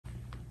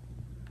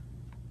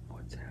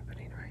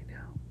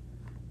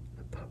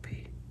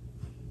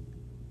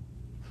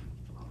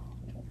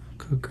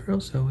Good girl,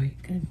 Zoey.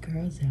 Good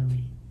girl,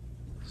 Zoey.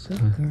 So,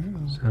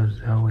 girl.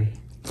 So Zoey,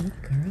 Good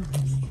girl,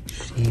 Zoey.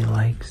 she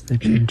likes the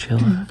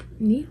chinchilla.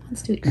 Nia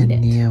wants to eat And it.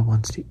 Nia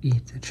wants to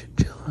eat the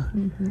chinchilla.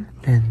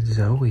 And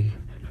Zoey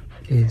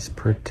is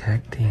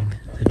protecting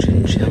the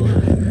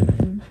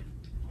chinchilla.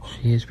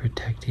 She is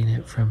protecting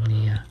it from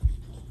Nia.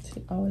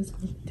 She always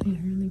goes between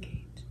her and the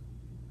cage.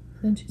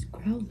 Then she's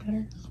growled at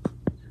her.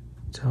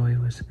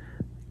 Zoey was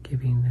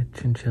giving the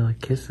chinchilla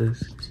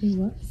kisses. She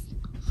was?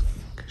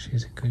 Because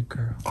she's a good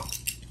girl.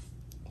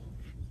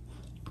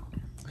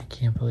 I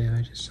can't believe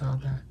I just saw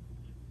that.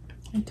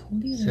 I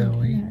told you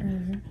Zoey that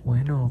earlier.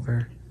 went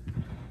over,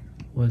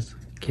 was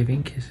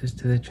giving kisses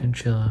to the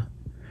chinchilla.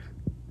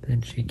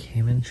 Then she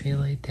came and she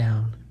laid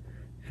down.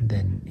 And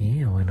then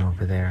Nia went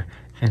over there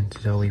and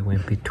Zoey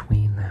went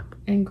between them.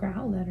 And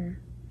growled at her.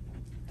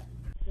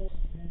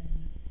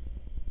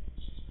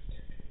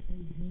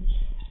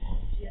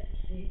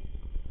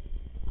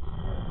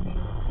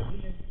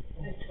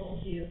 I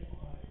told you.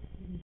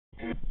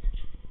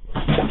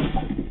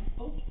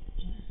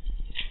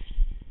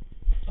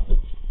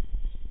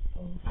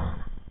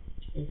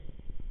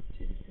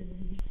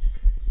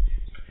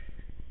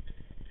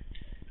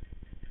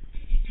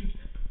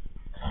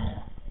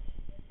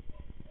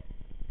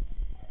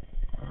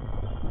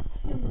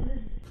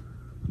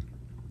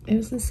 It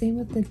was the same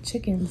with the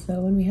chickens,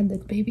 though. When we had the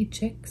baby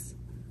chicks,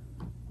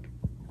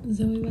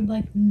 Zoey would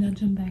like nudge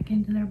them back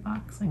into their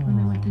box, like when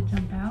they went to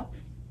jump out,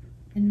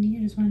 and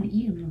Nia just wanted to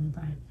eat them the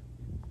whole time.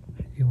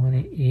 You want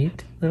to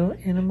eat little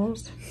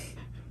animals?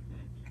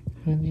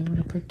 And you want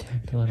to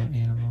protect little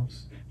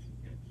animals.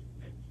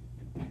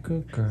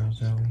 Good girl,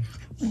 Zoey.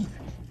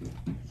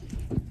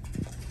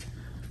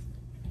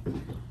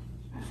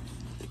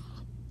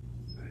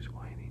 Who's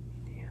whining,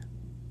 Nia?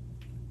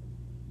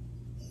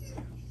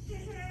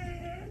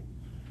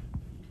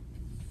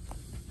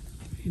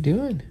 What are you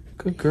doing?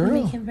 Good girl.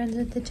 We're making friends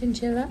with the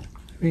chinchilla.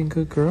 Being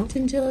good girl.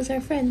 Chinchillas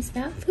are friends,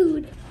 not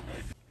food.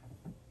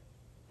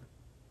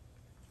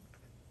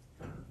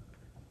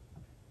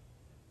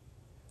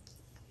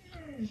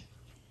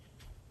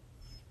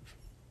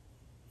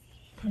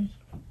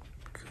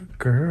 Good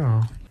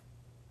girl.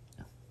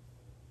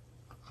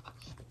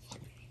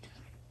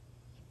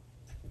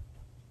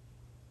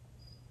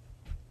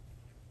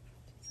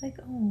 It's like,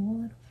 oh,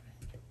 little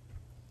friend.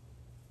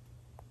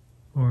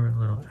 Or a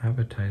little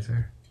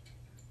appetizer.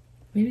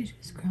 Maybe she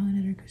was growling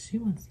at her because she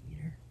wants to eat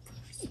her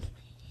first.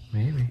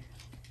 Maybe.